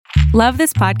Love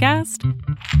this podcast?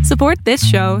 Support this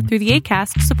show through the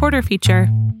Acast supporter feature.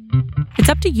 It's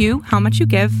up to you how much you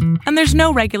give, and there's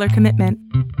no regular commitment.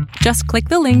 Just click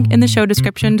the link in the show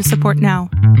description to support now.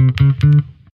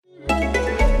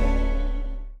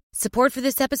 Support for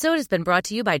this episode has been brought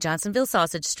to you by Johnsonville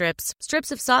Sausage Strips.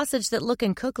 Strips of sausage that look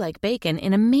and cook like bacon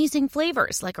in amazing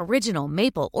flavors like original,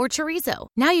 maple, or chorizo.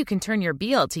 Now you can turn your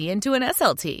BLT into an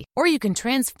SLT. Or you can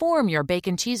transform your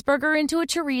bacon cheeseburger into a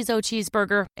chorizo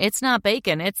cheeseburger. It's not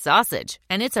bacon, it's sausage.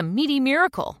 And it's a meaty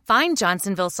miracle. Find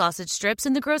Johnsonville Sausage Strips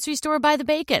in the grocery store by the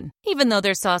bacon. Even though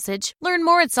they're sausage, learn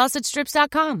more at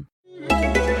sausagestrips.com.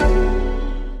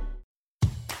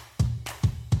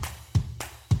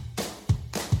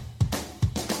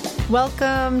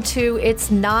 Welcome to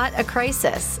It's Not a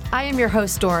Crisis. I am your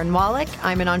host, Doran Wallach.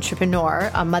 I'm an entrepreneur,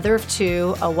 a mother of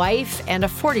two, a wife, and a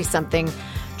 40-something,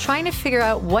 trying to figure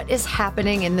out what is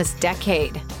happening in this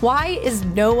decade. Why is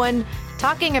no one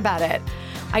talking about it?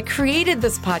 I created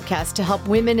this podcast to help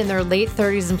women in their late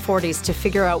 30s and 40s to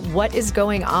figure out what is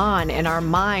going on in our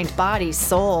mind, body,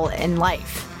 soul, and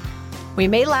life. We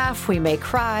may laugh, we may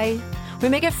cry, we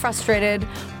may get frustrated,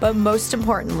 but most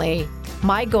importantly,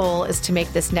 my goal is to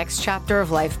make this next chapter of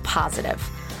life positive.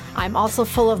 I'm also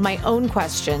full of my own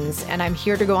questions, and I'm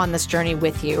here to go on this journey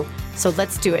with you. So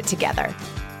let's do it together.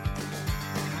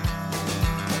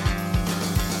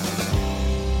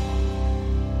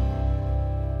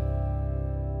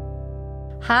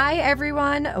 Hi,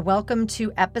 everyone. Welcome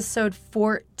to episode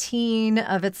 14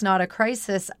 of It's Not a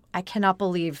Crisis. I cannot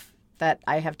believe that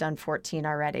I have done 14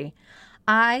 already.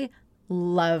 I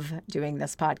love doing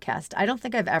this podcast. I don't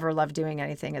think I've ever loved doing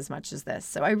anything as much as this.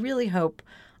 So I really hope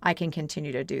I can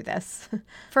continue to do this.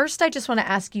 First, I just want to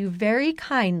ask you very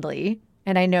kindly,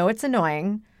 and I know it's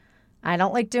annoying, I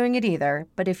don't like doing it either,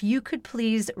 but if you could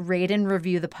please rate and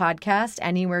review the podcast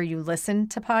anywhere you listen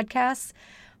to podcasts,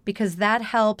 because that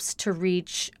helps to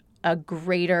reach a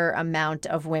greater amount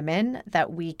of women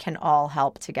that we can all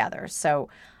help together. So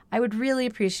I would really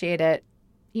appreciate it.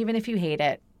 Even if you hate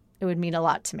it, it would mean a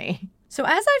lot to me. So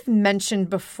as I've mentioned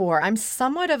before, I'm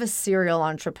somewhat of a serial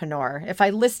entrepreneur. If I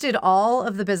listed all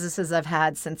of the businesses I've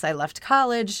had since I left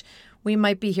college, we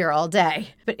might be here all day.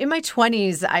 But in my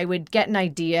 20s, I would get an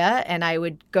idea and I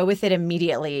would go with it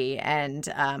immediately. And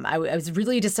I was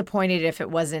really disappointed if it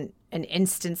wasn't an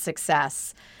instant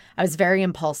success. I was very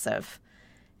impulsive.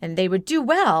 And they would do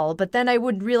well, but then I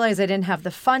would realize I didn't have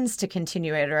the funds to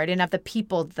continue it, or I didn't have the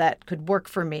people that could work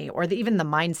for me, or even the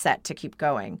mindset to keep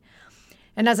going.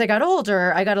 And as I got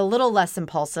older, I got a little less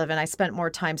impulsive and I spent more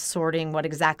time sorting what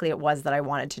exactly it was that I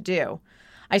wanted to do.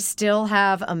 I still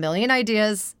have a million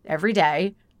ideas every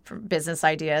day for business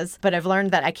ideas, but I've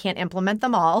learned that I can't implement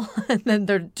them all and then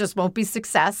there just won't be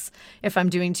success if I'm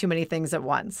doing too many things at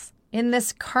once. In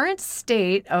this current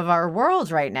state of our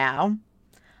world right now,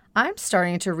 I'm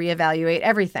starting to reevaluate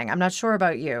everything. I'm not sure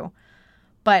about you.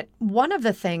 But one of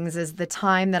the things is the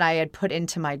time that I had put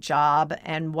into my job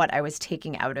and what I was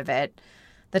taking out of it,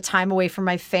 the time away from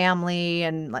my family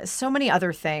and so many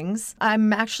other things.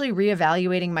 I'm actually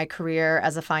reevaluating my career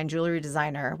as a fine jewelry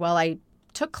designer. While I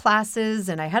took classes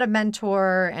and I had a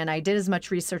mentor and I did as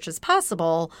much research as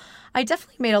possible, I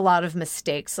definitely made a lot of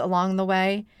mistakes along the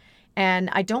way. And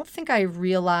I don't think I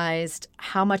realized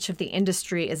how much of the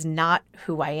industry is not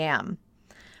who I am.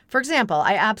 For example,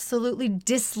 I absolutely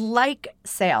dislike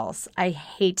sales. I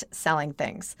hate selling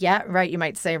things. Yeah, right, you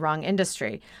might say wrong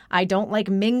industry. I don't like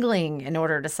mingling in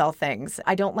order to sell things.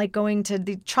 I don't like going to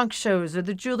the trunk shows or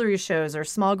the jewelry shows or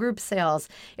small group sales.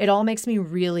 It all makes me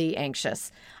really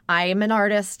anxious. I am an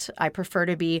artist. I prefer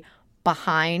to be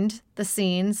behind the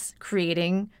scenes,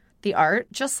 creating the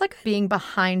art, just like being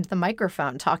behind the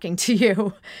microphone talking to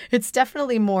you. It's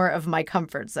definitely more of my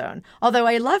comfort zone. Although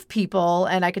I love people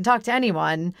and I can talk to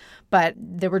anyone, but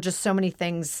there were just so many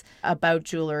things about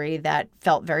jewelry that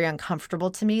felt very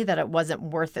uncomfortable to me that it wasn't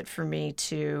worth it for me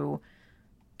to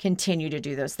continue to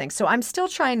do those things. So I'm still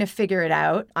trying to figure it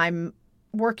out. I'm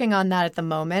working on that at the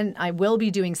moment. I will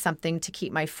be doing something to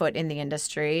keep my foot in the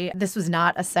industry. This was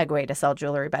not a segue to sell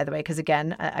jewelry, by the way, because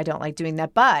again, I don't like doing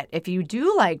that. But if you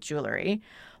do like jewelry,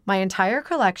 my entire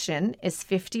collection is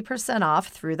 50% off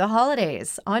through the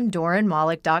holidays on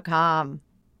DoranWallach.com.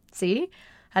 See?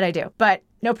 How'd I do? But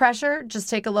no pressure. Just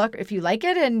take a look. If you like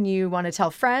it and you want to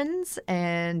tell friends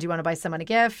and you want to buy someone a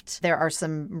gift, there are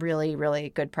some really, really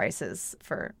good prices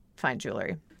for fine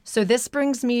jewelry. So this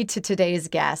brings me to today's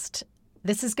guest.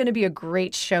 This is going to be a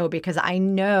great show because I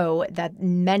know that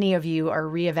many of you are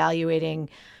reevaluating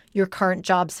your current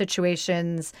job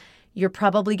situations. You're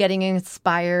probably getting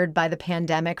inspired by the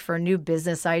pandemic for a new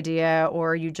business idea,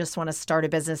 or you just want to start a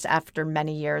business after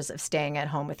many years of staying at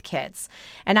home with kids.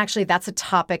 And actually, that's a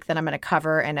topic that I'm going to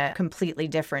cover in a completely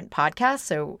different podcast.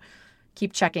 So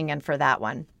keep checking in for that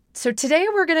one. So today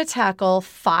we're going to tackle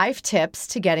 5 tips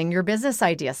to getting your business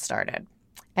idea started.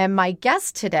 And my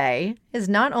guest today is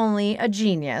not only a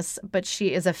genius, but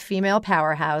she is a female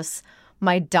powerhouse,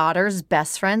 my daughter's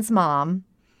best friend's mom,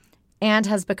 and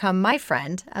has become my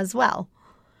friend as well.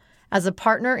 As a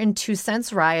partner in 2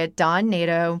 Cents Riot, Dawn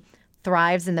Nato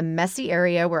thrives in the messy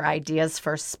area where ideas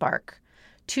first spark.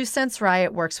 2 Cents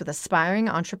Riot works with aspiring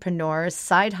entrepreneurs,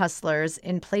 side hustlers,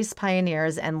 in-place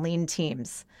pioneers, and lean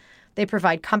teams. They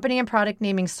provide company and product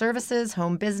naming services,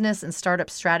 home business and startup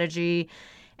strategy,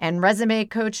 and resume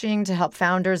coaching to help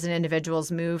founders and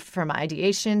individuals move from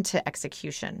ideation to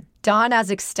execution. Dawn has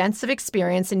extensive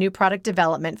experience in new product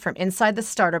development from inside the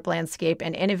startup landscape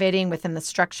and innovating within the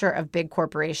structure of big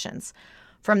corporations.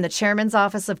 From the chairman's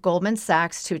office of Goldman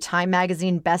Sachs to Time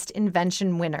Magazine Best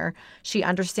Invention winner, she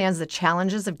understands the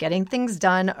challenges of getting things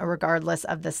done regardless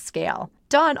of the scale.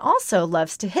 Dawn also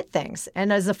loves to hit things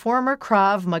and is a former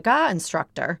Krav Maga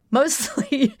instructor,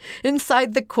 mostly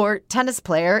inside the court tennis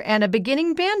player and a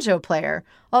beginning banjo player,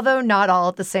 although not all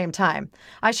at the same time.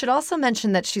 I should also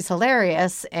mention that she's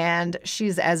hilarious and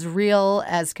she's as real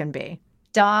as can be.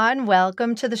 Dawn,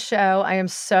 welcome to the show. I am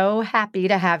so happy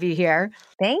to have you here.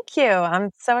 Thank you.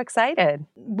 I'm so excited.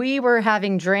 We were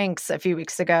having drinks a few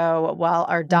weeks ago while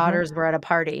our daughters were at a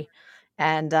party.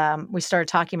 And we started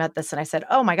talking about this. And I said,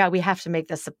 oh my God, we have to make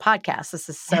this a podcast. This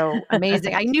is so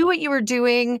amazing. I knew what you were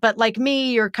doing, but like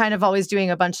me, you're kind of always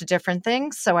doing a bunch of different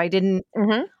things. So I didn't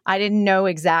know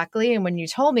exactly. And when you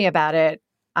told me about it,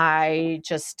 I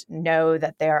just know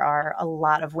that there are a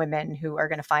lot of women who are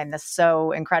going to find this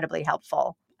so incredibly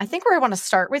helpful. I think where I want to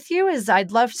start with you is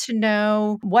I'd love to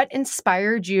know what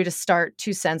inspired you to start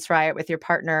 2 Cents Riot with your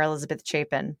partner, Elizabeth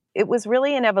Chapin. It was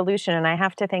really an evolution, and I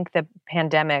have to thank the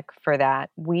pandemic for that.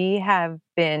 We have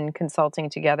been consulting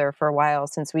together for a while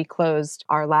since we closed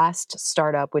our last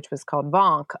startup, which was called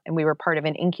Vonk, and we were part of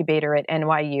an incubator at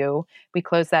NYU. We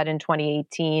closed that in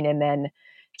 2018, and then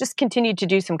just continued to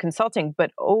do some consulting.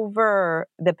 But over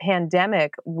the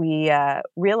pandemic, we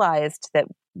realized that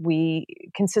we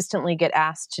consistently get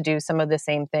asked to do some of the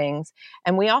same things.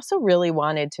 And we also really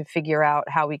wanted to figure out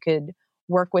how we could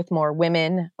work with more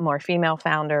women, more female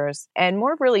founders, and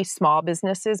more really small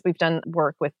businesses. We've done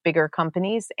work with bigger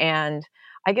companies, and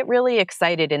I get really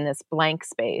excited in this blank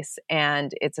space.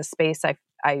 And it's a space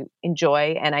I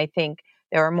enjoy, and I think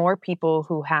there are more people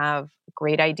who have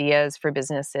great ideas for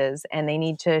businesses, and they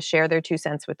need to share their 2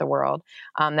 cents with the world.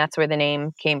 That's where the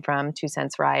name came from, 2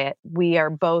 Cents Riot. We are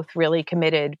both really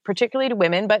committed, particularly to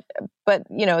women, but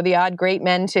you know, the odd great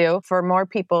men too, for more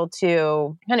people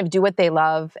to kind of do what they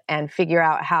love and figure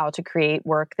out how to create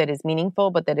work that is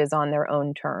meaningful, but that is on their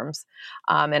own terms.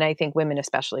 And I think women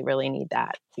especially really need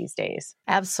that these days.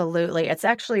 Absolutely. It's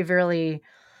actually really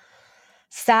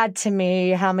sad to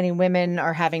me how many women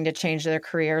are having to change their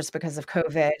careers because of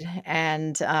COVID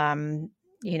and,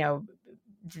 you know,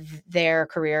 their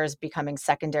careers becoming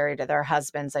secondary to their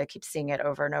husbands. I keep seeing it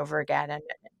over and over again. And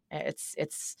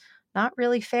it's not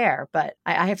really fair, but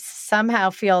I have somehow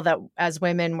feel that as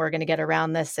women, we're going to get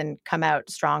around this and come out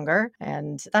stronger.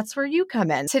 And that's where you come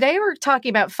in. Today, we're talking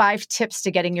about 5 tips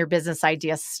to getting your business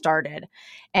idea started.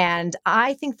 And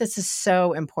I think this is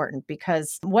so important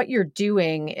because what you're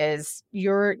doing is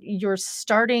you're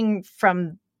starting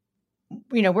from,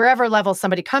 you know, wherever level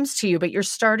somebody comes to you, but you're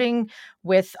starting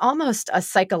with almost a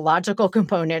psychological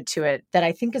component to it that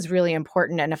I think is really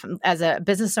important. And if, as a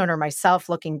business owner myself,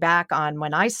 looking back on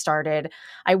when I started,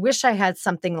 I wish I had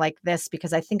something like this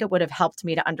because I think it would have helped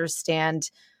me to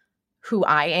understand who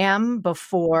I am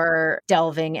before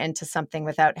delving into something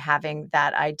without having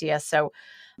that idea. So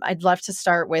I'd love to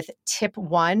start with tip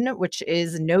 1, which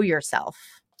is know yourself.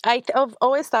 I've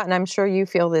always thought, and I'm sure you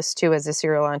feel this too as a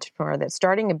serial entrepreneur, that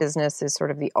starting a business is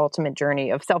sort of the ultimate journey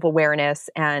of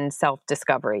self-awareness and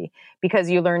self-discovery because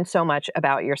you learn so much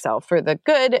about yourself for the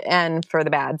good and for the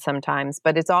bad sometimes,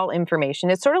 but it's all information.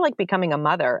 It's sort of like becoming a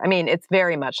mother. I mean, it's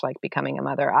very much like becoming a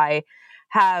mother. I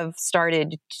have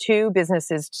started 2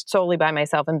 businesses solely by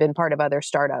myself and been part of other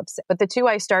startups, but the 2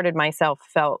 I started myself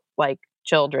felt like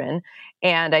children.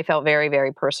 And I felt very,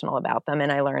 very personal about them.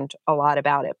 And I learned a lot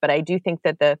about it. But I do think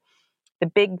that the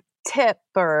big tip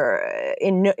or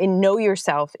in know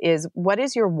yourself is what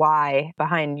is your why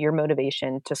behind your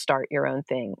motivation to start your own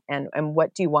thing? And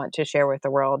what do you want to share with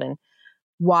the world? And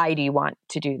why do you want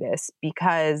to do this?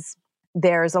 Because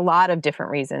there's a lot of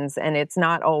different reasons, and it's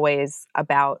not always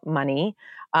about money.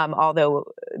 Although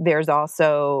there's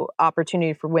also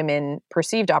opportunity for women,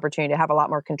 perceived opportunity to have a lot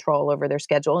more control over their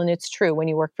schedule. And it's true, when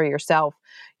you work for yourself,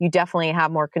 you definitely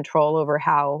have more control over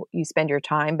how you spend your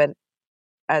time. But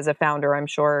as a founder, I'm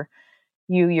sure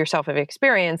you yourself have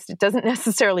experienced, it doesn't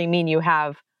necessarily mean you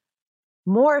have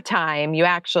more time. You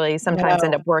actually sometimes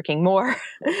end up working more,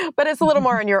 but it's a little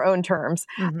more on your own terms.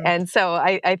 And so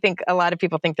I think a lot of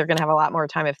people think they're going to have a lot more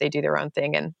time if they do their own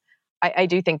thing. And I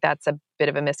do think that's a bit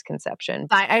of a misconception.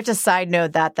 I have to side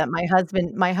note that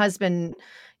my husband,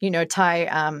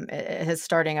 Ty, is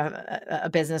starting a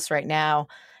business right now.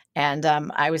 And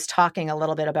I was talking a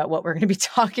little bit about what we're going to be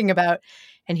talking about.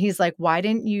 And he's like, why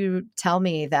didn't you tell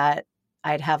me that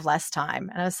I'd have less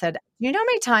time? And I said, you know how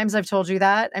many times I've told you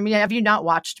that? I mean, have you not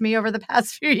watched me over the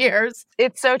past few years?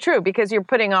 It's so true, because you're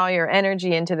putting all your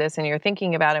energy into this and you're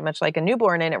thinking about it much like a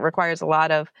newborn, and it requires a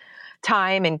lot of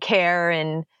time and care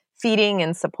and feeding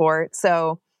and support.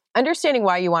 So understanding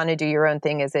why you want to do your own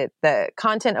thing. Is it the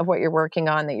content of what you're working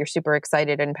on that you're super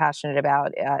excited and passionate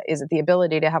about? Is it the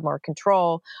ability to have more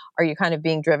control? Are you kind of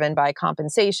being driven by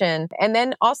compensation? And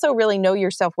then also really know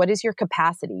yourself. What is your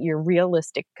capacity, your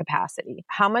realistic capacity?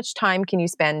 How much time can you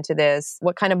spend to this?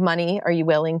 What kind of money are you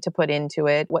willing to put into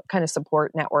it? What kind of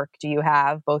support network do you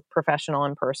have, both professional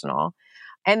and personal?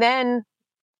 And then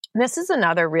this is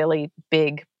another really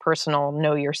big personal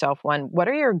know yourself one. What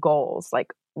are your goals?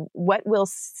 Like, what will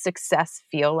success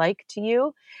feel like to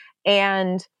you?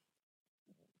 And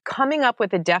coming up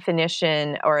with a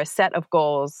definition or a set of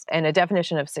goals and a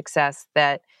definition of success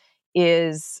that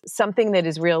is something that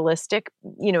is realistic.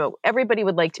 Everybody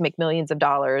would like to make millions of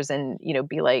dollars and,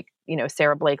 be like,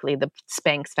 Sarah Blakely, the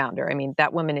Spanx founder. I mean,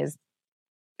 that woman is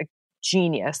a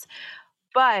genius,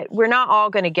 but we're not all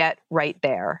going to get right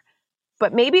there.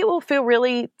 But maybe it will feel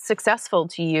really successful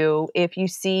to you if you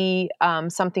see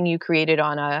something you created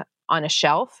on a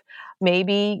shelf.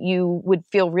 Maybe you would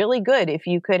feel really good if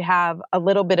you could have a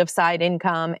little bit of side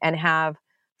income and have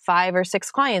 5 or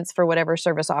 6 clients for whatever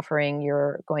service offering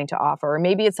you're going to offer. Or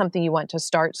maybe it's something you want to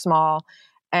start small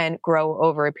and grow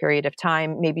over a period of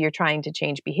time. Maybe you're trying to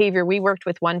change behavior. We worked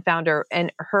with one founder,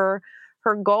 and her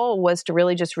goal was to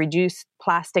really just reduce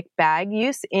plastic bag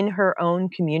use in her own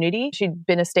community. She'd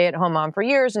been a stay-at-home mom for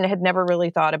years and had never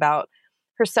really thought about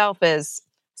herself as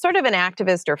sort of an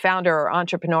activist or founder or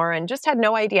entrepreneur, and just had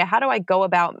no idea, how do I go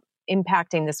about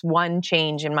impacting this one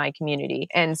change in my community?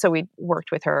 And so we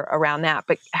worked with her around that.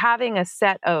 But having a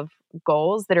set of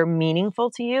goals that are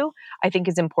meaningful to you, I think,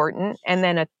 is important. And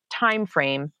then a time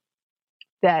frame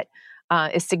that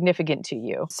is significant to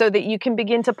you, so that you can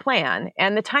begin to plan.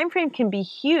 And the time frame can be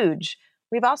huge.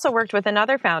 We've also worked with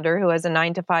another founder who has a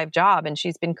 9-to-5 job, and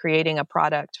she's been creating a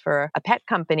product for a pet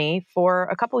company for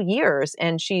a couple years.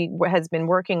 And she has been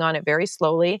working on it very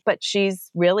slowly, but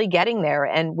she's really getting there.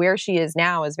 And where she is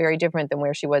now is very different than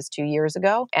where she was 2 years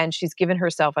ago. And she's given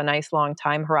herself a nice long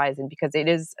time horizon, because it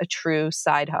is a true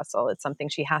side hustle. It's something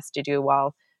she has to do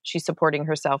while she's supporting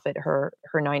herself at her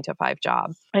 9-to-5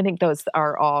 job. I think those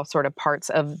are all sort of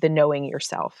parts of the knowing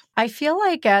yourself. I feel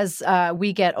like as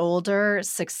we get older,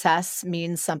 success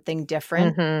means something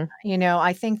different.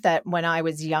 I think that when I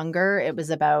was younger, it was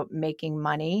about making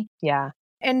money. Yeah.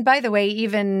 And by the way,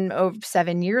 even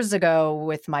 7 years ago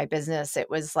with my business, it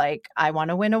was like, I want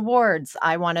to win awards.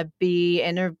 I want to be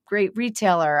in a great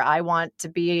retailer. I want to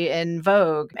be in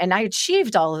Vogue. And I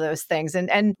achieved all of those things.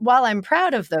 And while I'm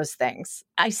proud of those things,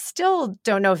 I still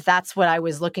don't know if that's what I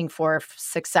was looking for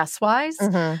success-wise.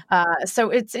 So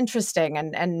it's interesting.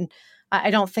 And I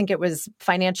don't think it was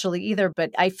financially either,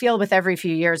 but I feel with every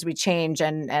few years we change.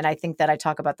 And I think that I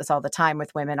talk about this all the time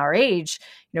with women our age.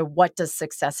 What does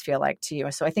success feel like to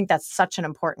you? So I think that's such an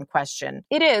important question.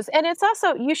 It is. And it's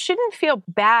also, you shouldn't feel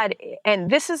bad. And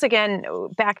this is, again,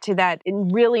 back to that, in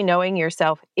really knowing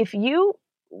yourself. If you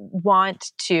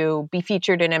want to be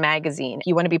featured in a magazine,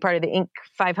 you want to be part of the Inc.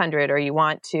 500, or you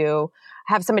want to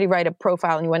have somebody write a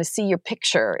profile and you want to see your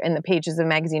picture in the pages of a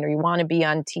magazine, or you want to be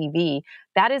on TV,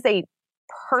 that is a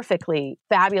perfectly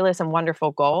fabulous and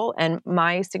wonderful goal. And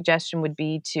my suggestion would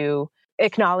be to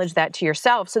acknowledge that to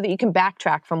yourself so that you can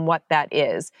backtrack from what that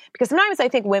is. Because sometimes I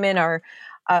think women are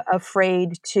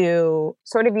afraid to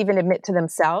sort of even admit to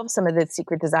themselves some of the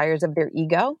secret desires of their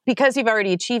ego. Because you've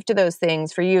already achieved those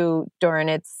things, for you, Doran,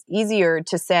 it's easier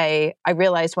to say, I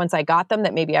realized once I got them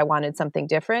that maybe I wanted something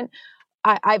different.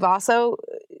 I've also,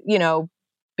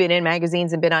 been in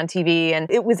magazines and been on TV, and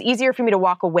it was easier for me to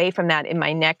walk away from that in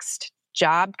my next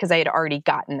job because I had already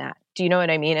gotten that. Do you know what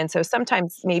I mean? And so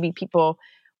sometimes maybe people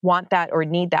want that or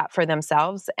need that for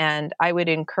themselves. And I would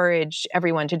encourage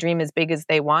everyone to dream as big as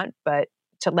they want, but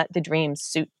to let the dream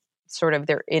suit sort of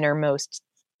their innermost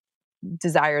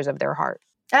desires of their heart.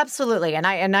 Absolutely. And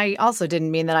I also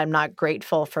didn't mean that I'm not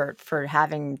grateful for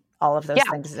having all of those Yeah.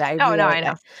 things. I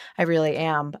know. I really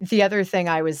am. The other thing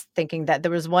I was thinking that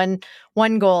there was one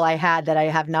goal I had that I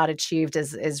have not achieved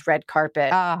is red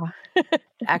carpet.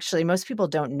 Actually, most people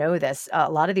don't know this.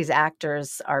 A lot of these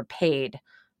actors are paid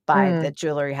by the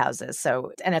jewelry houses.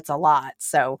 So, and it's a lot.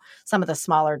 So some of the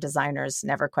smaller designers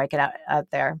never quite get out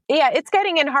there. Yeah, it's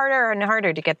getting in harder and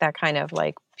harder to get that kind of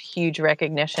like huge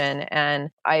recognition. And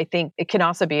I think it can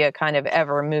also be a kind of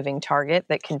ever moving target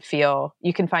that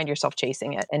you can find yourself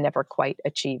chasing it and never quite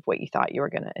achieve what you thought you were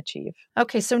going to achieve.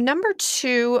 Okay. So number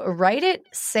 2, write it,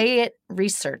 say it,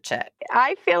 research it.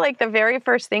 I feel like the very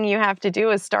first thing you have to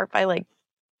do is start by like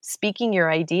speaking your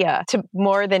idea to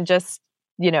more than just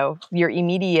your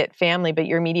immediate family, but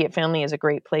your immediate family is a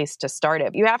great place to start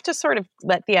it. You have to sort of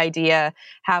let the idea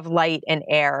have light and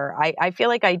air. I feel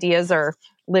like ideas are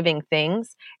living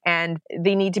things and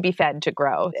they need to be fed to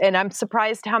grow. And I'm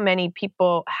surprised how many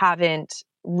people haven't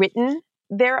written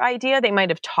their idea. They might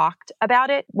have talked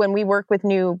about it. When we work with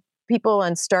new people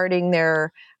on starting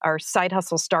our side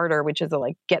hustle starter, which is a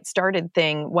like get started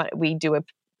thing, what we do a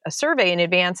survey in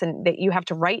advance and that you have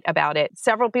to write about it.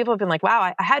 Several people have been like, wow,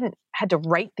 I hadn't had to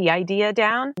write the idea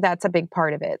down. That's a big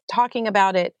part of it. Talking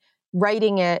about it,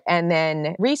 writing it, and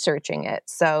then researching it.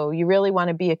 So you really want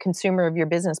to be a consumer of your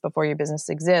business before your business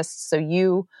exists. So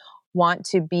you want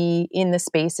to be in the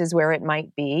spaces where it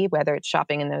might be, whether it's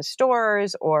shopping in those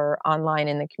stores or online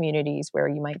in the communities where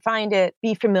you might find it.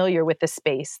 Be familiar with the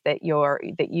space that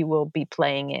you will be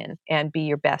playing in and be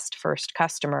your best first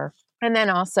customer. And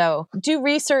then also do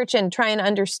research and try and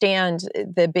understand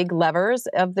the big levers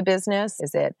of the business.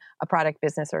 Is it a product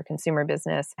business or a consumer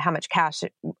business? How much cash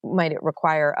might it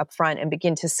require upfront, and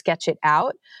begin to sketch it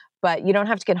out. But you don't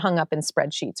have to get hung up in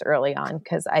spreadsheets early on,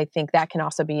 because I think that can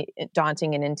also be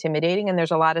daunting and intimidating. And there's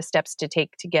a lot of steps to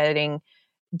take to getting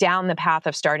down the path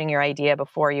of starting your idea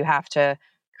before you have to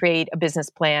create a business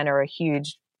plan or a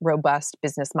huge robust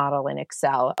business model in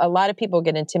Excel. A lot of people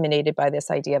get intimidated by this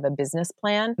idea of a business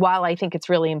plan. While I think it's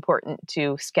really important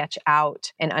to sketch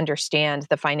out and understand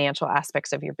the financial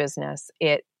aspects of your business,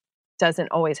 it doesn't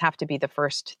always have to be the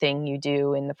first thing you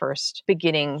do in the first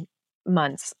beginning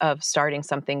months of starting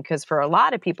something. Because for a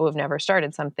lot of people who've never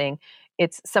started something,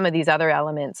 it's some of these other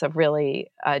elements of really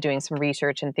doing some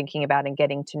research and thinking about and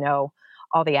getting to know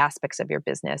all the aspects of your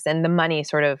business. And the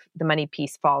money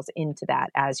piece falls into that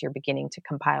as you're beginning to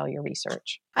compile your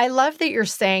research. I love that you're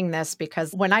saying this,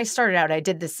 because when I started out, I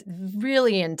did this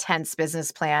really intense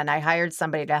business plan. I hired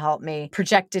somebody to help me,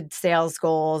 projected sales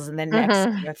goals, and then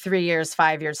next 3 years,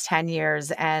 5 years, 10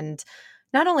 years. And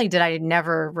not only did I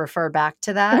never refer back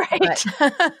to that, but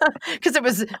because it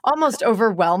was almost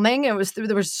overwhelming. There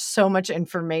was so much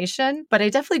information, but I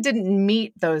definitely didn't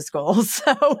meet those goals.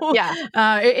 So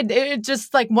it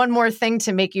just like one more thing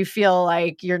to make you feel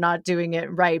like you're not doing it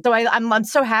right. So I'm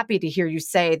so happy to hear you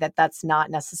say that that's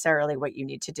not necessarily what you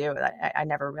need to do. I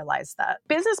never realized that.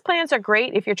 Business plans are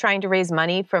great if you're trying to raise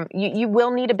money from. You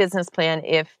will need a business plan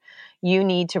if you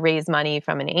need to raise money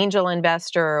from an angel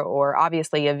investor, or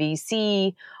obviously a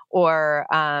VC, or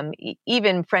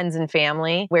even friends and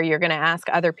family, where you're going to ask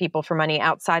other people for money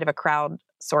outside of a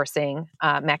crowdsourcing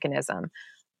mechanism.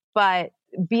 But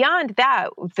beyond that,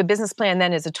 the business plan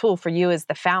then is a tool for you as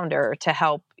the founder to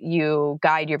help you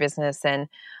guide your business and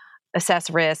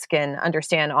assess risk and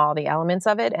understand all the elements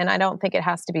of it. And I don't think it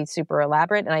has to be super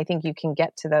elaborate. And I think you can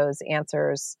get to those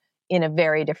answers in a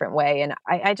very different way. And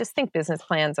I just think business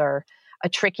plans are a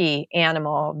tricky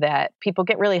animal that people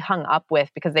get really hung up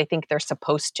with because they think they're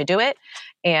supposed to do it.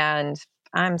 And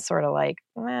I'm sort of like,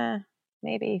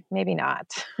 maybe not.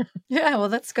 Yeah, well,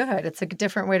 that's good. It's a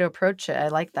different way to approach it. I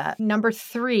like that. Number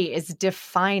 3 is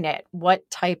define it. What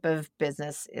type of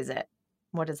business is it?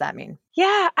 What does that mean?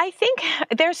 Yeah, I think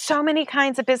there's so many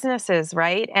kinds of businesses,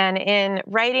 right? And in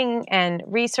writing and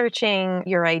researching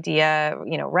your idea,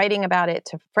 writing about it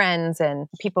to friends and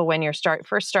people when you're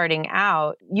first starting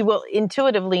out, you will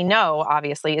intuitively know,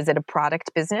 obviously, is it a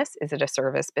product business? Is it a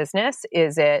service business?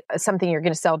 Is it something you're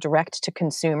going to sell direct to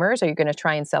consumers? Are you going to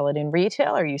try and sell it in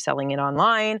retail? Are you selling it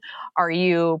online? Are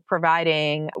you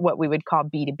providing what we would call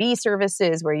B2B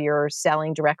services, where you're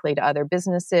selling directly to other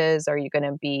businesses? Are you going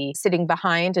to be sitting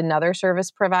behind another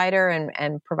service provider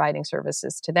and providing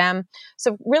services to them?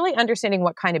 So really understanding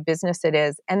what kind of business it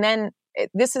is. And then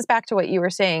this is back to what you were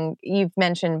saying, you've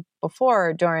mentioned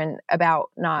before, Doran,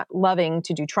 about not loving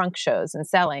to do trunk shows and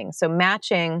selling. So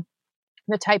matching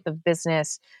the type of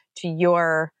business to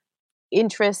your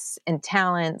interests and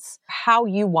talents, how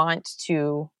you want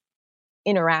to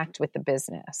interact with the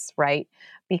business, right?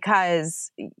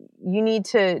 Because you need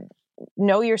to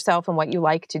know yourself and what you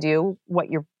like to do, what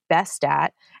you're best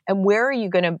at, and where are you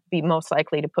going to be most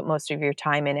likely to put most of your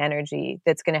time and energy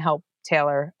that's going to help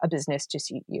tailor a business to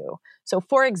suit you. So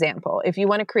for example, if you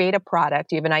want to create a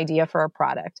product, you have an idea for a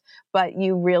product, but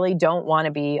you really don't want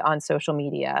to be on social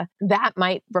media, that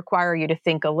might require you to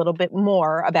think a little bit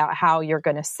more about how you're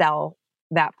going to sell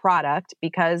that product,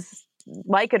 because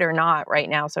like it or not, right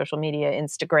now, social media,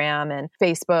 Instagram and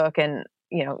Facebook and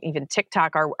even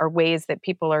TikTok are ways that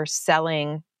people are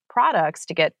selling products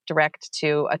to get direct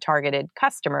to a targeted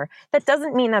customer. That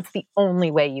doesn't mean that's the only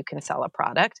way you can sell a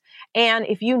product. And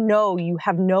if you know you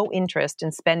have no interest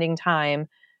in spending time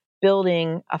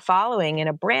building a following in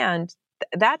a brand,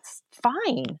 that's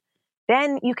fine.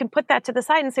 Then you can put that to the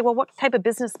side and say, well, what type of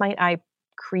business might I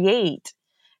create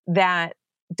that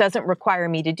doesn't require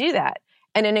me to do that?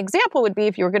 And an example would be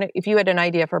if you had an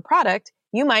idea for a product,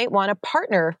 you might want to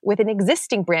partner with an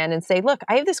existing brand and say, look,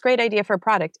 I have this great idea for a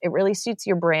product. It really suits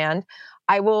your brand.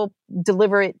 I will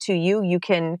deliver it to you. You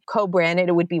can co-brand it.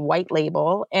 It would be white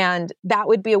label. And that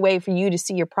would be a way for you to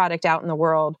see your product out in the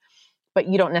world. But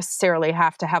you don't necessarily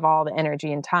have to have all the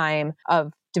energy and time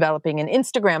of developing an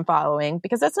Instagram following,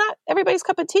 because that's not everybody's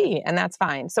cup of tea, and that's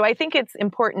fine. So I think it's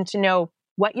important to know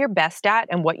what you're best at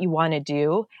and what you want to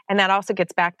do. And that also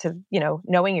gets back to,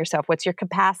 knowing yourself. What's your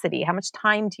capacity? How much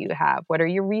time do you have? What are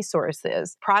your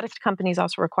resources? Product companies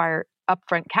also require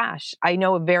upfront cash. I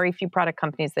know of very few product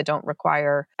companies that don't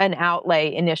require an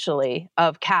outlay initially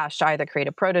of cash to either create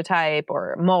a prototype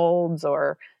or molds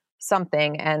or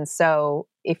something. And so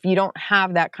if you don't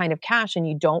have that kind of cash and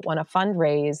you don't want to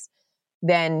fundraise,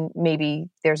 then maybe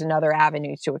there's another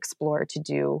avenue to explore to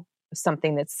do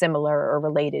something that's similar or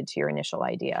related to your initial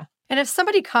idea. And if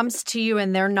somebody comes to you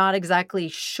and they're not exactly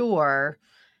sure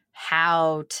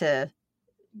how to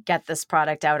get this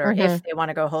product out, or if they want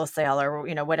to go wholesale, or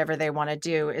whatever they want to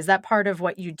do, is that part of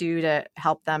what you do to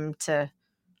help them to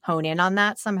hone in on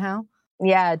that somehow?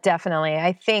 Yeah, definitely.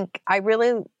 I think I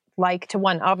really like to,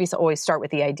 obviously always start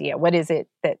with the idea.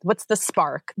 What's the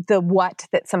spark, the what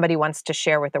that somebody wants to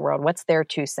share with the world? What's their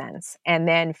 2 cents? And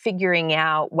then figuring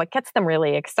out what gets them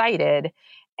really excited,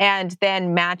 and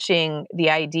then matching the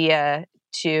idea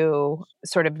to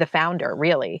sort of the founder,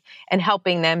 really, and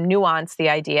helping them nuance the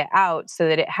idea out so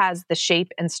that it has the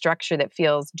shape and structure that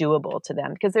feels doable to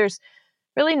them. Because there's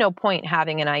really no point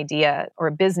having an idea or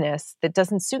a business that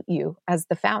doesn't suit you as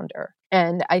the founder.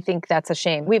 And I think that's a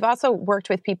shame. We've also worked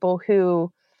with people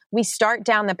who we start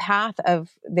down the path of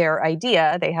their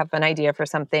idea. They have an idea for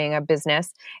something, a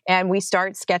business, and we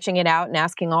start sketching it out and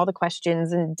asking all the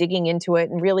questions and digging into it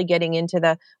and really getting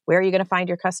into where are you going to find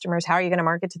your customers? How are you going to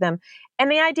market to them? And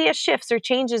the idea shifts or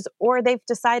changes, or they've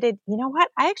decided, you know what?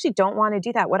 I actually don't want to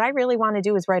do that. What I really want to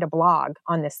do is write a blog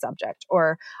on this subject,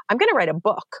 or I'm going to write a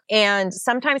book. And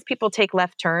sometimes people take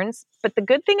left turns. But the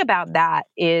good thing about that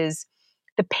is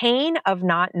the pain of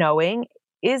not knowing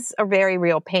is a very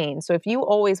real pain. So if you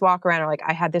always walk around and like,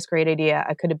 I had this great idea,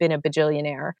 I could have been a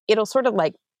bajillionaire, it'll sort of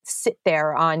like sit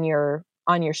there on your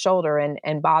shoulder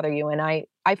and bother you. And I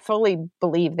fully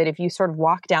believe that if you sort of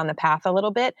walk down the path a little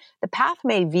bit, the path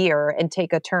may veer and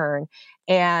take a turn,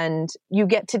 and you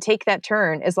get to take that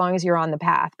turn as long as you're on the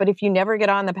path. But if you never get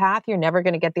on the path, you're never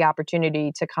going to get the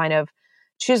opportunity to kind of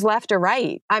choose left or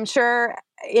right. I'm sure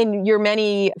in your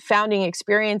many founding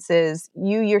experiences,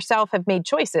 you yourself have made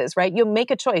choices, right? You'll make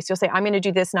a choice. You'll say, I'm going to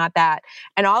do this, not that.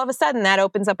 And all of a sudden that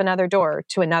opens up another door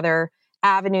to another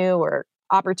avenue or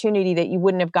opportunity that you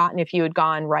wouldn't have gotten if you had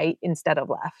gone right instead of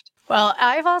left. Well,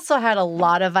 I've also had a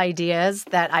lot of ideas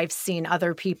that I've seen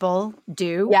other people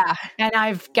do. Yeah. And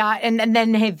I've got, and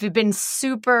then have been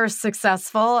super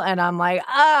successful. And I'm like,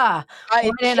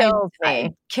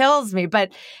 it kills me.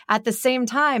 But at the same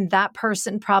time, that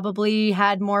person probably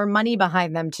had more money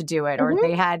behind them to do it, or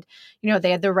they had,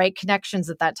 they had the right connections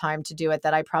at that time to do it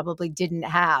that I probably didn't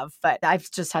have. But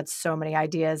I've just had so many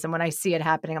ideas. And when I see it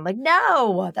happening, I'm like,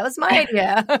 no, that was my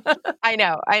idea. I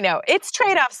know. It's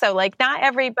trade-offs though. Like not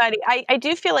everybody, I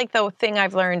do feel like the thing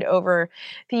I've learned over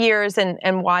the years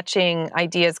and watching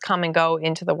ideas come and go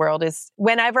into the world is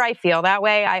whenever I feel that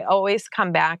way, I always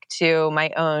come back to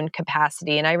my own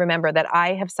capacity. And I remember that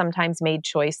I have sometimes made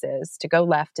choices to go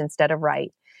left instead of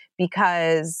right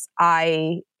because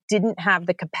I didn't have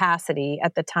the capacity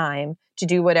at the time to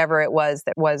do whatever it was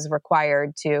that was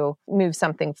required to move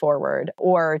something forward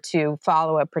or to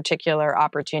follow a particular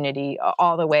opportunity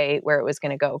all the way where it was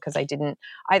going to go. Because I didn't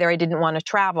want to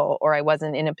travel, or I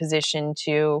wasn't in a position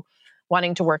to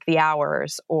wanting to work the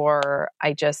hours, or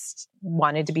I just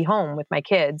wanted to be home with my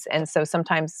kids. And so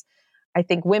sometimes I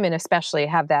think women especially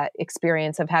have that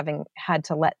experience of having had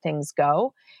to let things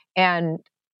go. And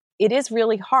it is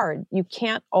really hard. You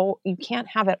can't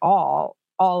have it all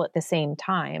at the same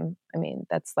time. I mean,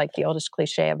 that's like the oldest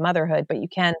cliche of motherhood, but you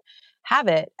can have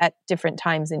it at different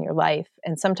times in your life.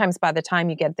 And sometimes by the time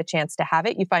you get the chance to have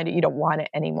it, you find you don't want it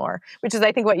anymore, which is,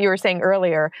 I think, what you were saying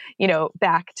earlier,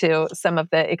 back to some of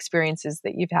the experiences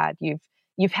that you've had.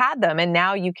 You've had them and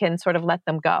now you can sort of let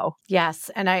them go. Yes.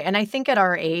 And I think at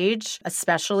our age,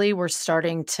 especially, we're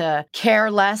starting to care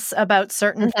less about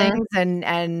certain things.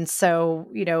 And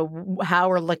so, how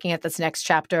we're looking at this next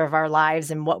chapter of our lives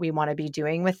and what we want to be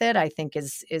doing with it, I think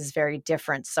is very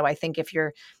different. So I think if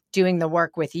you're doing the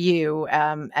work with you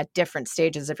at different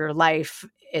stages of your life,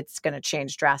 it's going to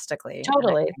change drastically.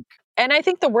 Totally. And I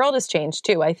think the world has changed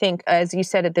too. I think, as you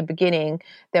said at the beginning,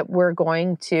 that we're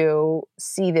going to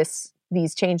see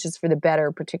these changes for the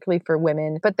better, particularly for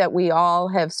women, but that we all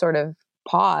have sort of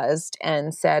paused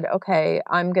and said, okay,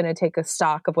 I'm going to take a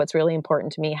stock of what's really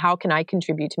important to me. How can I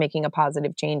contribute to making a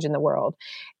positive change in the world?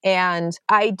 And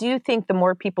I do think the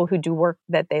more people who do work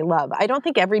that they love, I don't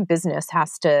think every business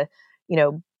has to,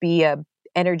 be a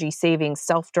energy saving,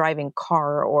 self-driving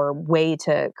car or way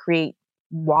to create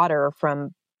water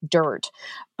from dirt.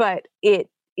 But it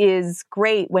is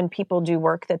great when people do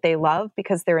work that they love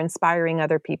because they're inspiring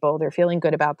other people, they're feeling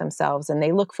good about themselves, and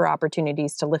they look for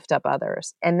opportunities to lift up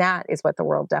others. And that is what the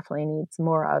world definitely needs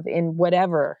more of in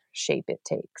whatever shape it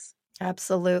takes.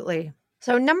 Absolutely.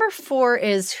 So number 4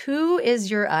 is, who is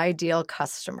your ideal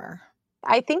customer?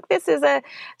 I think this is a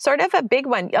sort of a big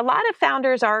one. A lot of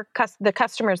founders are the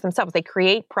customers themselves. They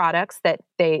create products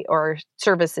or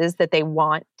services that they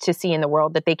want to see in the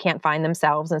world that they can't find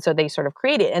themselves. And so they sort of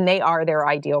create it and they are their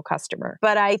ideal customer.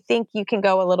 But I think you can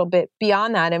go a little bit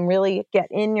beyond that and really get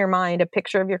in your mind a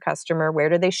picture of your customer. Where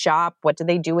do they shop? What do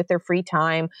they do with their free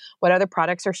time? What other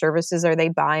products or services are they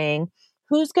buying?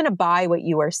 Who's going to buy what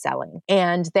you are selling?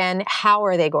 And then how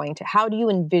do you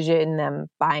envision them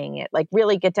buying it? Like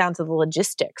really get down to the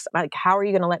logistics. Like how are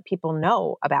you going to let people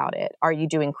know about it? Are you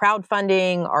doing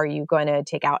crowdfunding? Are you going to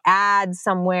take out ads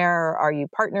somewhere? Are you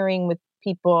partnering with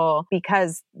people?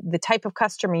 Because the type of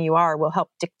customer you are will help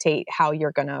dictate how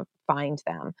you're going to find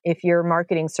them. If you're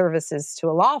marketing services to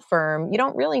a law firm, you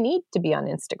don't really need to be on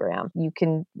Instagram. You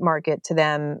can market to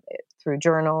them through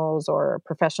journals or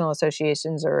professional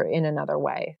associations or in another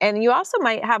way. And you also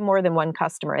might have more than one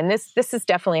customer. And this has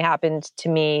definitely happened to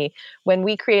me. When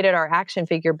we created our action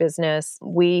figure business,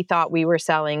 we thought we were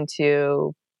selling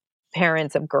to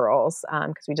parents of girls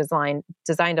because we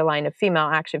designed a line of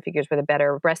female action figures with a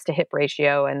better breast to hip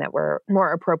ratio and that were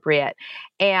more appropriate.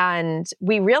 And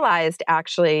we realized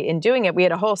actually in doing it, we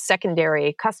had a whole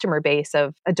secondary customer base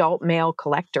of adult male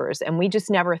collectors. And we just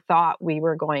never thought we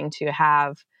were going to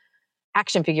have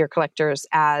action figure collectors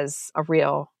as a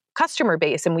real customer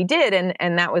base. And we did.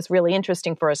 And that was really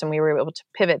interesting for us. And we were able to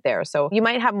pivot there. So you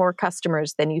might have more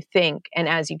customers than you think. And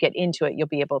as you get into it, you'll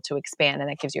be able to expand and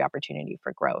that gives you opportunity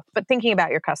for growth. But thinking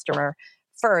about your customer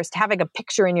first, having a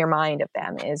picture in your mind of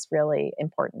them is really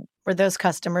important. Were those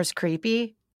customers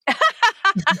creepy?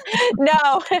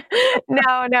 No.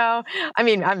 I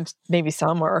mean, maybe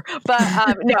some were, but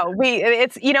no.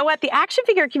 It's the action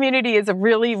figure community is a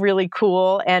really, really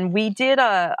cool, and we did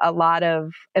a lot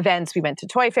of events. We went to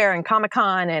Toy Fair and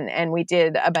Comic-Con, and we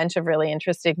did a bunch of really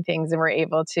interesting things, and we're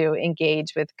able to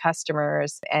engage with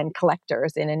customers and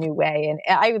collectors in a new way. And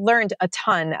I learned a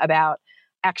ton about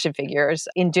action figures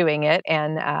in doing it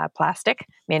and plastic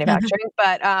manufacturing,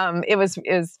 but it was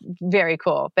very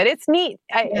cool. But it's neat.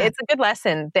 It's a good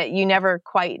lesson that you never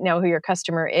quite know who your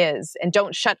customer is, and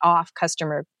don't shut off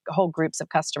whole groups of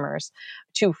customers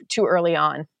too early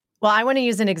on. Well, I want to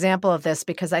use an example of this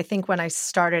because I think when I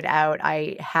started out,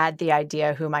 I had the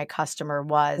idea who my customer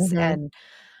was, and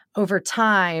over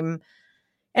time,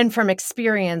 and from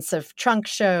experience of trunk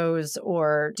shows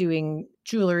or doing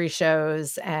jewelry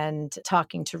shows and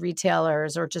talking to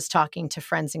retailers or just talking to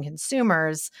friends and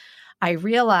consumers, I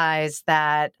realized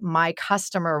that my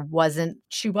customer wasn't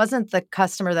the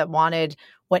customer that wanted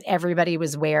what everybody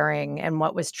was wearing and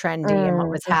what was trendy and what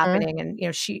was happening.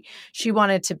 And, she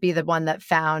wanted to be the one that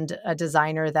found a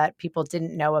designer that people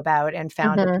didn't know about and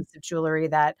found a piece of jewelry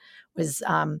that was,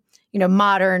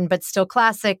 modern, but still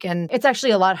classic. And it's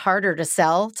actually a lot harder to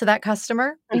sell to that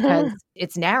customer because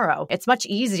it's narrow. It's much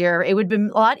easier. It would be a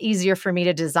lot easier for me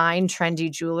to design trendy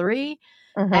jewelry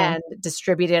and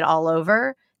distribute it all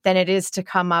over than it is to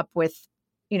come up with,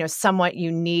 somewhat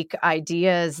unique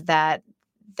ideas that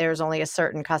there's only a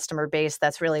certain customer base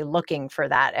that's really looking for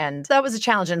that. And that was a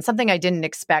challenge and something I didn't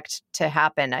expect to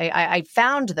happen. I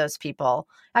found those people,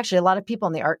 actually a lot of people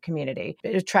in the art community,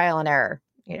 trial and error,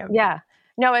 Yeah.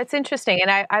 No, it's interesting. And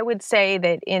I would say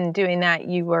that in doing that,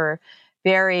 you were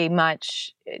very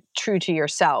much true to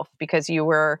yourself because you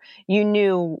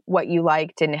knew what you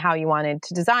liked and how you wanted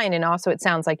to design. And also it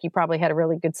sounds like you probably had a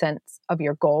really good sense of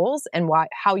your goals and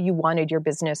how you wanted your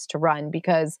business to run,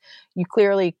 because you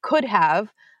clearly could have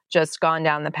just gone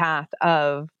down the path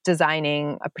of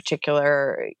designing a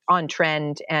particular on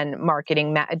trend and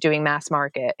marketing, doing mass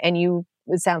market. And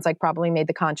it sounds like probably made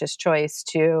the conscious choice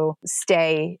to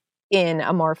stay in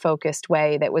a more focused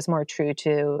way that was more true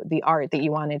to the art that you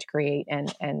wanted to create and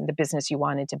the business you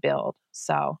wanted to build.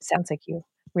 So it sounds like you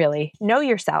really know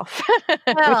yourself.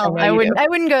 Well, I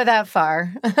wouldn't go that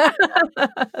far.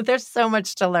 There's so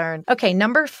much to learn. Okay,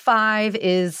 number 5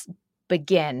 is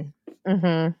begin.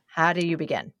 Mm-hmm. How do you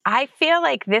begin? I feel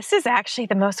like this is actually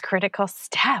the most critical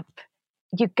step.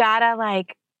 You gotta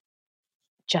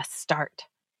just start.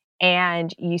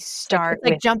 And you start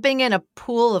it's like jumping in a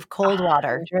pool of cold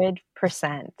water.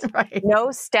 100%. Right.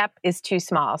 No step is too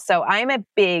small. So I'm a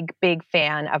big, big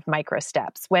fan of micro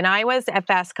steps. When I was at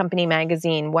Fast Company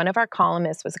magazine, one of our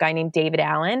columnists was a guy named David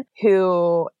Allen,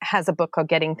 who has a book called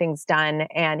Getting Things Done.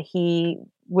 And he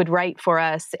would write for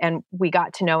us, and we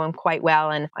got to know him quite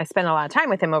well. And I spent a lot of time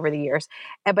with him over the years.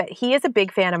 But he is a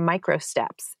big fan of micro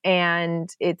steps. And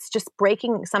it's just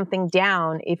breaking something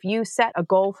down. If you set a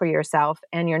goal for yourself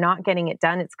and you're not getting it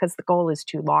done, it's because the goal is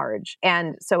too large.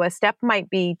 And so a step might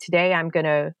be, today I'm going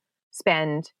to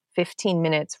spend 15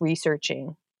 minutes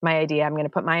researching my idea. I'm going to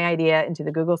put my idea into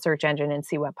the Google search engine and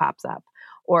see what pops up.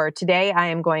 Or today I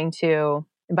am going to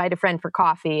invite a friend for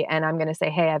coffee and I'm going to say,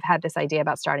 hey, I've had this idea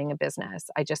about starting a business.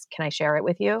 Can I share it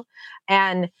with you?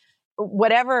 And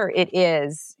whatever it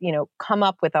is, come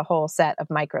up with a whole set of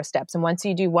micro steps. And once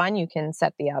you do one, you can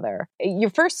set the other. Your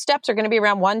first steps are going to be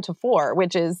around 1 to 4,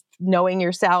 which is knowing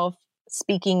yourself,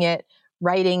 speaking it,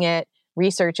 writing it,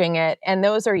 researching it. And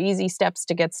those are easy steps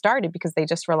to get started because they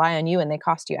just rely on you and they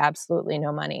cost you absolutely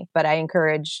no money. But I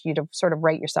encourage you to sort of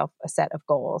write yourself a set of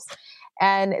goals.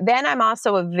 And then I'm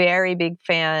also a very big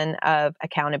fan of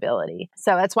accountability.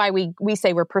 So that's why we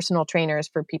say we're personal trainers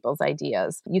for people's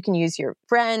ideas. You can use your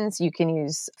friends, you can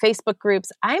use Facebook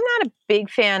groups. I'm not a big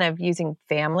fan of using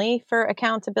family for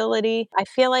accountability. I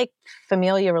feel like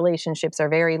familial relationships are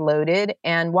very loaded.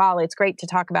 And while it's great to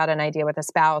talk about an idea with a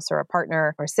spouse or a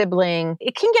partner or sibling,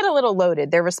 it can get a little loaded.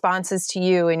 Their responses to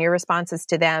you and your responses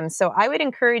to them. So I would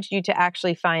encourage you to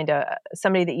actually find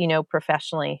somebody that you know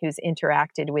professionally who's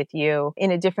interacted with you in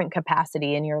a different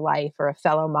capacity in your life, or a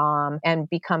fellow mom, and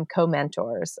become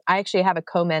co-mentors. I actually have a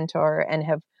co-mentor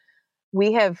and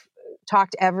we have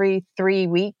talked every 3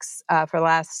 weeks off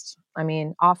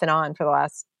and on for the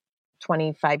last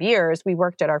 25 years. We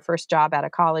worked at our first job out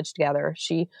of college together.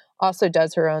 She also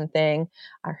does her own thing.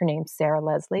 Her name's Sarah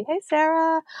Leslie. Hey,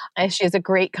 Sarah. And she has a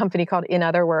great company called In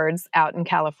Other Words out in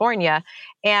California.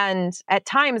 And at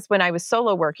times when I was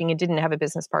solo working and didn't have a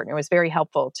business partner, it was very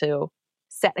helpful to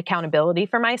set accountability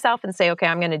for myself and say, okay,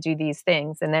 I'm going to do these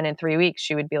things. And then in 3 weeks,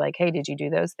 she would be like, hey, did you do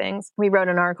those things? We wrote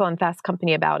an article in Fast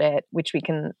Company about it, which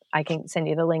I can send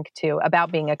you the link to,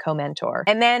 about being a co-mentor.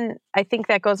 And then I think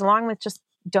that goes along with just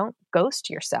don't ghost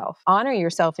yourself. Honor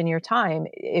yourself in your time.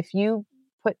 If you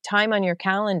put time on your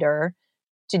calendar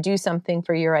to do something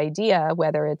for your idea,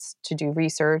 whether it's to do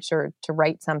research or to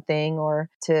write something or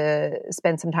to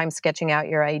spend some time sketching out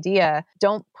your idea,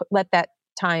 don't let that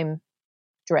time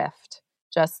drift.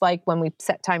 Just like when we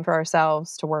set time for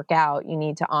ourselves to work out, you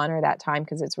need to honor that time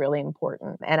because it's really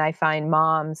important. And I find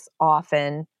moms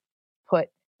often put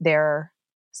their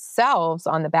selves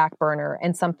on the back burner,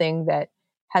 and something that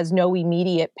has no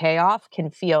immediate payoff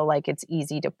can feel like it's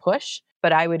easy to push.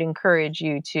 But I would encourage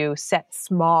you to set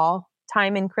small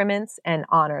time increments and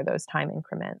honor those time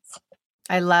increments.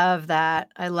 I love that.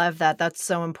 That's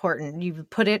so important. You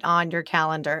put it on your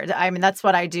calendar. I mean, that's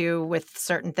what I do with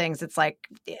certain things. It's like,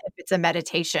 it's a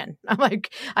meditation. I'm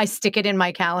like, I stick it in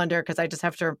my calendar because I just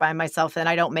have to remind myself, and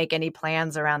I don't make any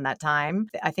plans around that time.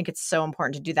 I think it's so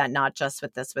important to do that, not just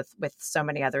with this, with so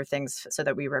many other things, so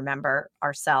that we remember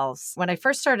ourselves. When I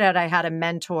first started out, I had a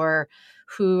mentor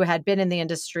who had been in the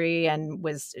industry and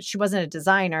she wasn't a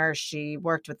designer. She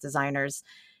worked with designers.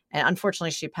 And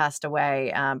unfortunately, she passed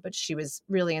away, but she was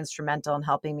really instrumental in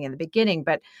helping me in the beginning.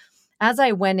 But as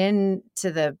I went into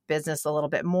the business a little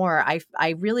bit more,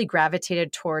 I really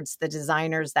gravitated towards the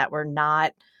designers that were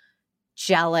not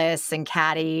jealous and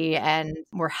catty and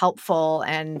were helpful.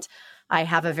 And I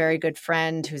have a very good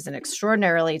friend who's an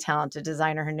extraordinarily talented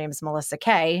designer. Her name's Melissa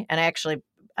Kay. And I actually,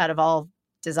 out of all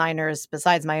designers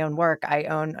besides my own work, I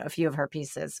own a few of her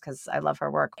pieces because I love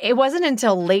her work. It wasn't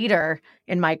until later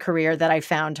in my career that I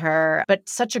found her, but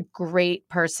such a great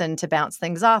person to bounce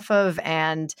things off of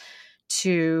and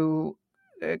to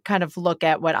kind of look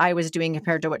at what I was doing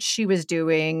compared to what she was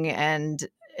doing and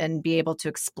be able to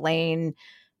explain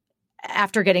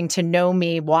after getting to know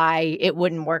me why it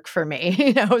wouldn't work for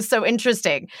me. So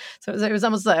interesting. So it was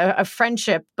almost a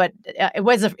friendship, but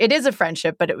it is a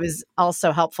friendship, but it was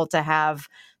also helpful to have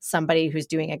somebody who's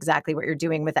doing exactly what you're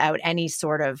doing without any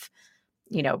sort of,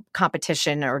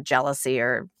 competition or jealousy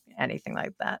or anything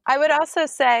like that. I would also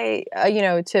say,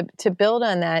 to build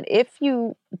on that, if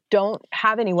you don't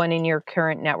have anyone in your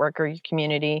current network or your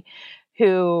community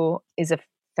who is a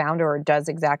founder or does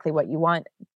exactly what you want,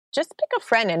 just pick a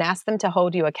friend and ask them to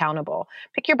hold you accountable.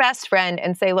 Pick your best friend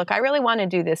and say, look, I really want to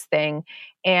do this thing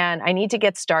and I need to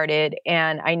get started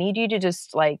and I need you to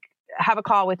just have a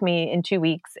call with me in 2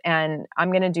 weeks and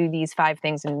I'm going to do these 5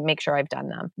 things and make sure I've done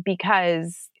them.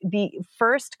 Because the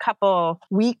first couple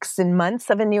weeks and months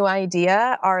of a new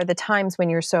idea are the times when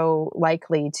you're so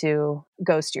likely to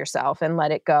ghost yourself and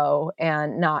let it go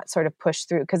and not sort of push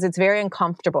through, because it's very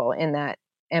uncomfortable in that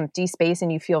empty space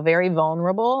and you feel very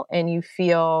vulnerable and you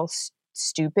feel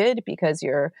stupid because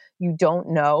you don't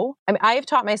know. I mean, I have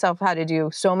taught myself how to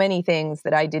do so many things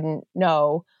that I didn't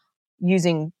know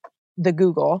using the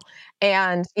Google.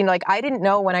 And, I didn't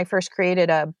know when I first created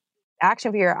a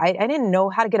action figure, I didn't know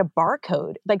how to get a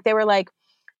barcode. They were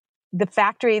the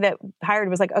factory that hired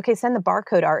was okay, send the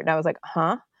barcode art. And I was like,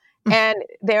 huh? And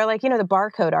they're like, the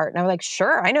barcode art. And I was like,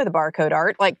 sure, I know the barcode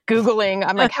art. Googling,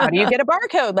 I'm like, how do you get a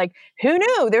barcode? Who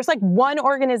knew? There's one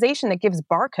organization that gives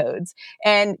barcodes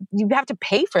and you have to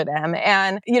pay for them.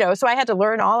 And, so I had to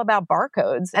learn all about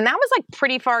barcodes. And that was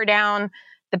pretty far down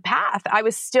the path. I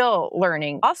was still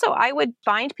learning. Also, I would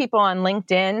find people on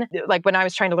LinkedIn, when I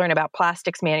was trying to learn about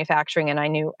plastics manufacturing and I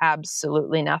knew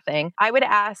absolutely nothing, I would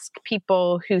ask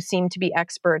people who seemed to be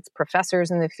experts,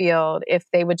 professors in the field, if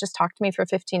they would just talk to me for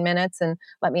 15 minutes and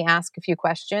let me ask a few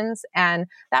questions. And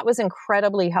that was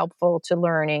incredibly helpful to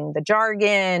learning the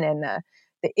jargon and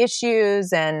the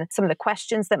issues and some of the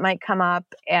questions that might come up.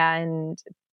 And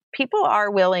people are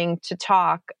willing to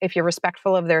talk if you're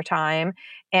respectful of their time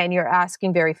and you're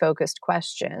asking very focused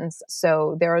questions.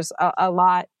 So there's a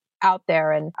lot out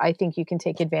there, and I think you can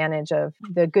take advantage of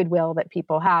the goodwill that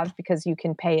people have because you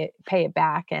can pay it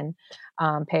back and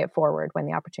pay it forward when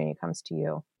the opportunity comes to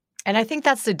you. And I think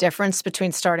that's the difference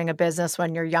between starting a business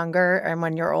when you're younger and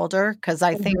when you're older. Because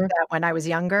I think that when I was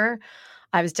younger,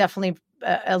 I was definitely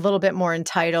a little bit more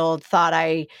entitled, thought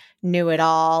I knew it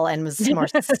all and was more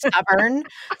stubborn.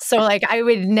 So I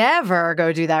would never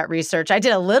go do that research. I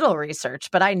did a little research,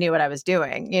 but I knew what I was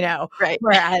doing, Right.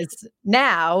 Whereas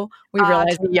now we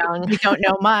realize we don't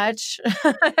know much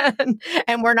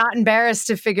and we're not embarrassed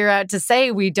to say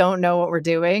we don't know what we're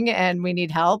doing and we need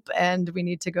help and we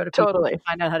need to go to people to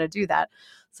find out how to do that.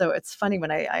 So it's funny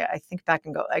when I think back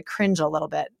and I cringe a little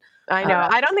bit. I know.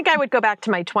 I don't think I would go back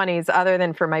to my 20s other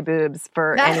than for my boobs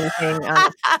for anything on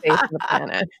the face of the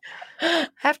planet. I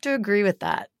have to agree with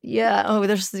that. Yeah. Oh,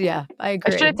 I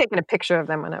agree. I should have taken a picture of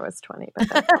them when I was 20, but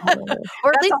that's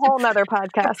a whole nother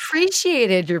podcast.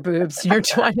 Appreciated your boobs in your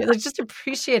 20s. Just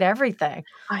appreciate everything.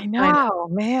 I know,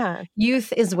 man.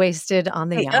 Youth is wasted on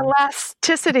the young.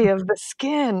 Elasticity of the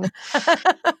skin.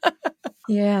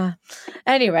 Yeah.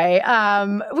 Anyway,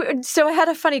 so I had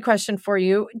a funny question for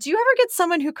you. Do you ever get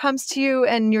someone who comes to you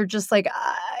and you're just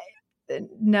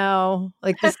no,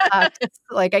 this sucks.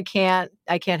 I can't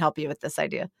help you with this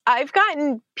idea? I've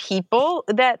gotten people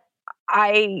that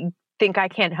I think I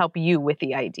can't help you with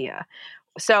the idea.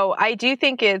 So I do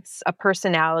think it's a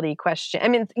personality question. I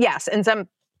mean, yes, and some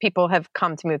people have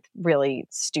come to me with really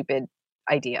stupid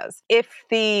ideas. If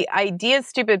the idea is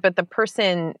stupid, but the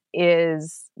person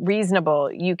is reasonable,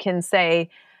 you can say,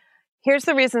 here's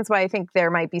the reasons why I think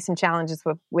there might be some challenges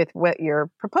with what you're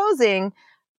proposing,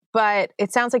 but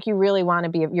it sounds like you really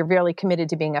want to you're really committed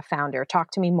to being a founder.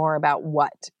 Talk to me more about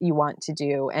what you want to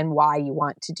do and why you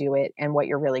want to do it and what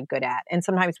you're really good at. And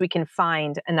sometimes we can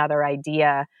find another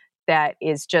idea that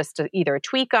is just either a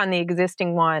tweak on the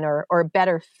existing one or a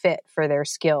better fit for their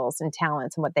skills and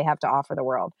talents and what they have to offer the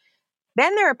world.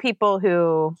 Then there are people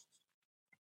who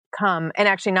come, and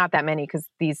actually not that many because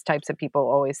these types of people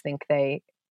always think they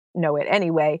know it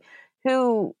anyway,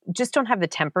 who just don't have the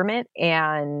temperament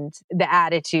and the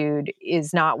attitude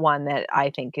is not one that I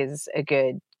think is a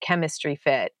good chemistry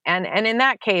fit. And in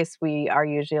that case, we are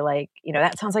usually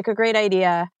that sounds like a great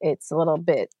idea. It's a little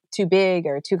bit too big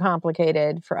or too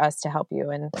complicated for us to help you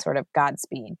and sort of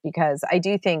Godspeed. Because I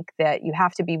do think that you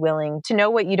have to be willing to know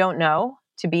what you don't know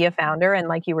to be a founder. And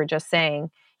like you were just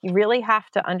saying, you really have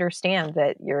to understand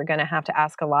that you're going to have to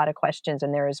ask a lot of questions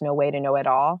and there is no way to know it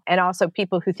all. And also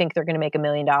people who think they're going to make $1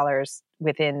 million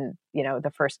within,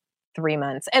 the first 3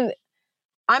 months. And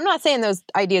I'm not saying those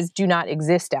ideas do not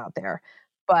exist out there,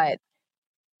 but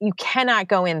you cannot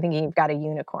go in thinking you've got a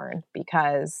unicorn,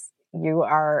 because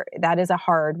that is a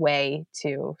hard way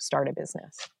to start a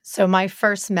business. So my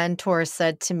first mentor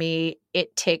said to me,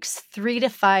 it takes 3 to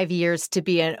 5 years to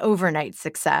be an overnight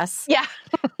success. Yeah.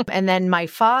 And then my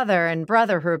father and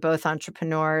brother, who are both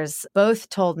entrepreneurs, both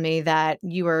told me that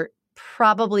you are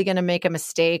probably going to make a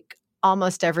mistake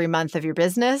almost every month of your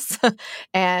business.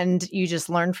 And you just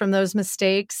learn from those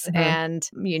mistakes and,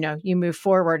 you move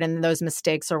forward, and those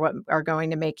mistakes are what are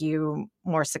going to make you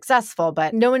more successful.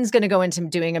 But no one's going to go into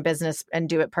doing a business and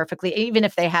do it perfectly, even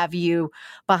if they have you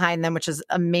behind them, which is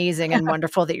amazing and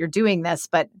wonderful that you're doing this.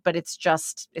 But it's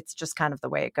just kind of the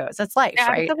way it goes. That's life,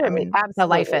 right? Absolutely. I mean, that's how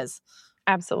life is.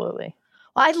 Absolutely.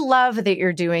 Well, I love that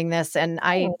you're doing this, and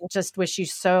I just wish you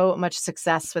so much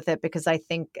success with it, because I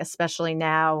think especially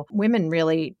now, women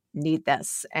really need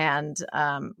this. And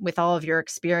with all of your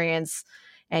experience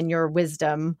and your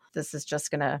wisdom, this is just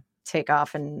going to take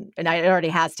off, and it already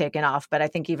has taken off, but I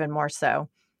think even more so.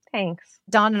 Thanks.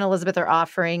 Dawn and Elizabeth are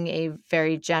offering a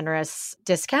very generous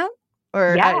discount.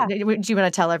 Or do you want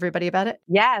to tell everybody about it?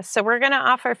 Yeah. So we're going to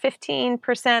offer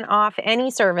 15% off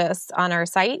any service on our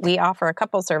site. We offer a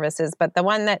couple services, but the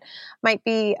one that might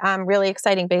be really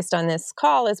exciting based on this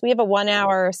call is we have a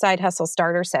 1-hour side hustle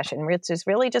starter session, which is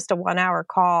really just a 1-hour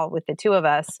call with the two of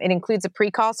us. It includes a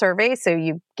pre-call survey, so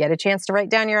you get a chance to write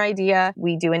down your idea.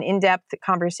 We do an in-depth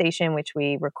conversation, which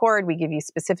we record. We give you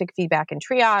specific feedback and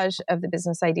triage of the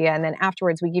business idea. And then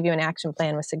afterwards, we give you an action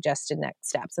plan with suggested next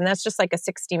steps. And that's just like a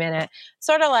 60-minute,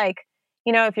 sort of like,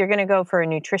 if you're going to go for a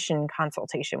nutrition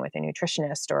consultation with a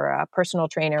nutritionist or a personal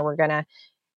trainer, we're going to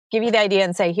give you the idea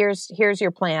and say, here's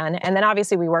your plan. And then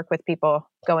obviously we work with people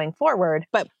going forward,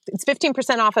 but it's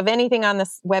 15% off of anything on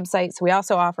this website. So we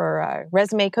also offer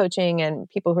resume coaching and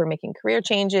people who are making career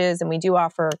changes. And we do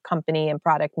offer company and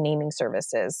product naming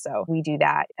services. So we do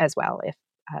that as well if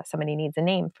somebody needs a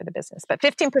name for the business. But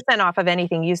 15% off of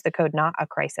anything, use the code Not a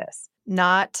Crisis.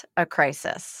 Not a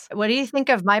Crisis. What do you think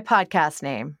of my podcast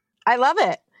name? I love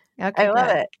it. Okay, I love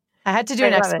it. I had to do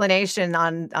an explanation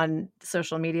on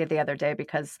social media the other day,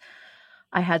 because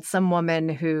I had some woman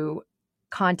who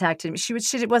contacted me.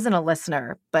 She wasn't a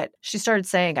listener, but she started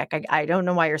saying, I don't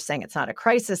know why you're saying it's not a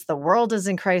crisis. The world is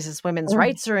in crisis. Women's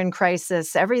rights are in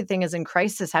crisis. Everything is in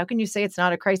crisis. How can you say it's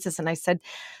not a crisis? And I said,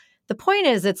 the point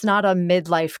is, it's not a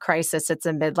midlife crisis. It's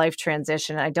a midlife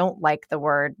transition. I don't like the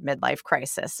word midlife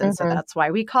crisis. And so that's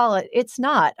why we call it, it's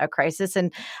not a crisis.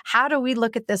 And how do we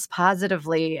look at this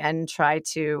positively and try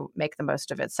to make the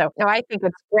most of it? So I think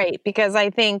it's great, because I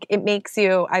think it makes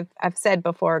you, I've said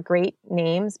before, great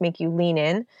names make you lean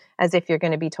in as if you're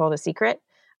going to be told a secret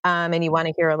and you want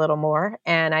to hear a little more.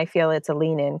 And I feel it's a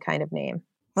lean in kind of name.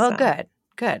 Well,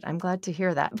 Good. I'm glad to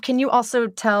hear that. Can you also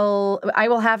I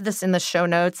will have this in the show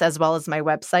notes as well as my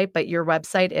website, but your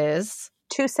website is?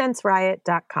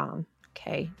 2centsriot.com.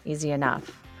 Okay, easy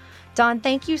enough. Dawn,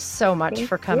 thank you so much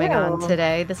for coming on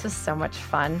today. This was so much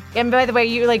fun. And by the way,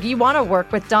 you want to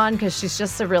work with Dawn because she's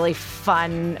just a really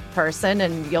fun person,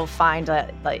 and you'll find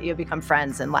that you'll become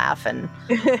friends and laugh, and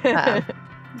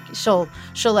she'll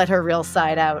let her real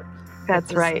side out.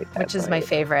 That's right. Which is my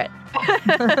favorite.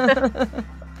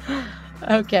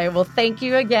 Okay, well, thank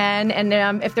you again. And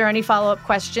if there are any follow-up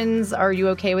questions, are you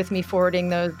okay with me forwarding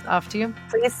those off to you?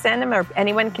 Please send them, or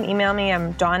anyone can email me.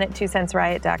 I'm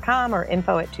dawn@2centsriot.com or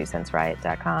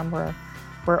info@2centsriot.com.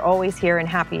 We're always here and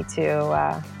happy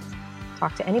to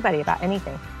talk to anybody about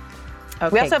anything.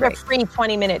 Okay, we also have a free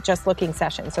 20-minute just looking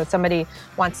session. So if somebody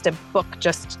wants to book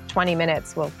just 20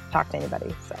 minutes, we'll talk to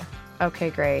anybody. So. Okay,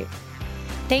 great.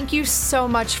 Thank you so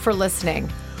much for listening.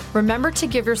 Remember to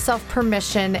give yourself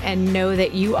permission and know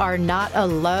that you are not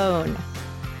alone.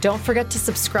 Don't forget to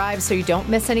subscribe so you don't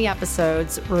miss any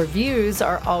episodes. Reviews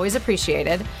are always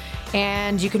appreciated.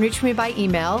 And you can reach me by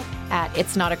email at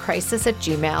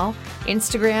itsnotacrisis@gmail.com,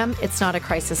 Instagram, It's Not a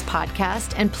Crisis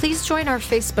Podcast, and please join our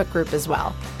Facebook group as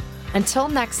well. Until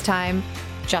next time,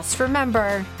 just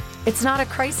remember, it's not a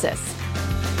crisis.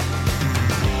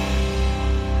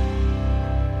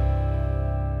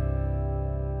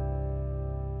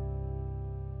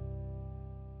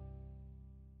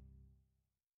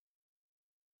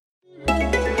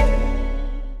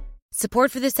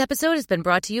 Support for this episode has been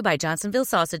brought to you by Johnsonville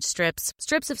Sausage Strips.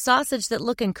 Strips of sausage that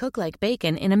look and cook like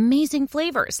bacon in amazing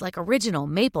flavors like original,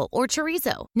 maple, or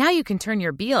chorizo. Now you can turn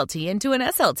your BLT into an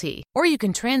SLT. Or you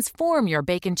can transform your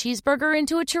bacon cheeseburger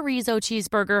into a chorizo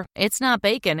cheeseburger. It's not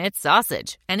bacon, it's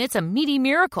sausage. And it's a meaty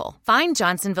miracle. Find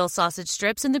Johnsonville Sausage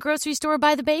Strips in the grocery store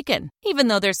by the bacon. Even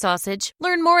though they're sausage,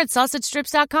 learn more at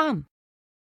sausagestrips.com.